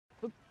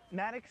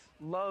Maddox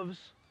loves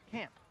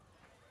camp.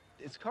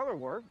 It's color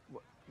war.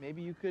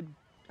 Maybe you could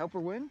help her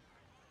win?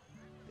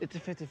 It's a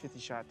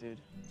 50-50 shot, dude.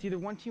 It's either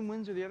one team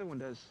wins or the other one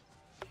does.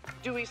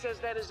 Dewey says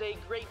that is a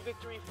great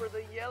victory for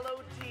the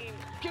yellow team.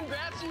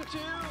 Congrats, you two!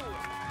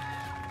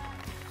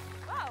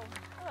 Oh,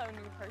 hello,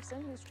 new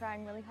person who's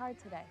trying really hard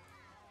today.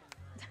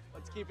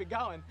 Let's keep it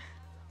going.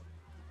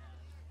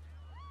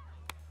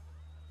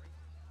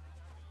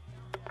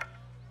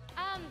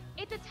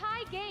 It's a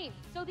tie game,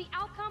 so the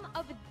outcome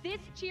of this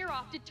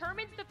cheer-off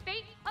determines the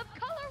fate of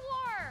Color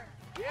War!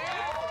 Yeah!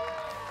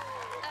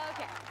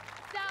 Okay,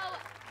 so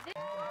this...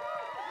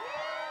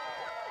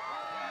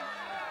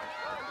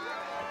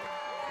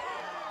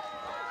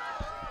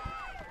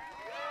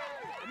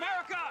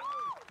 America!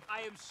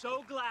 I am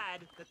so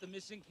glad that the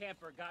missing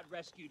camper got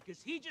rescued,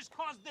 because he just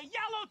caused the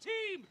yellow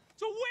team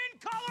to win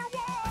Color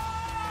War!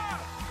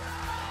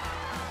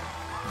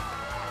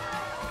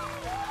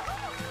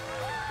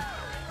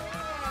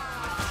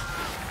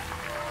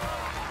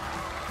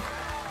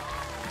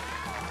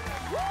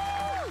 Woo!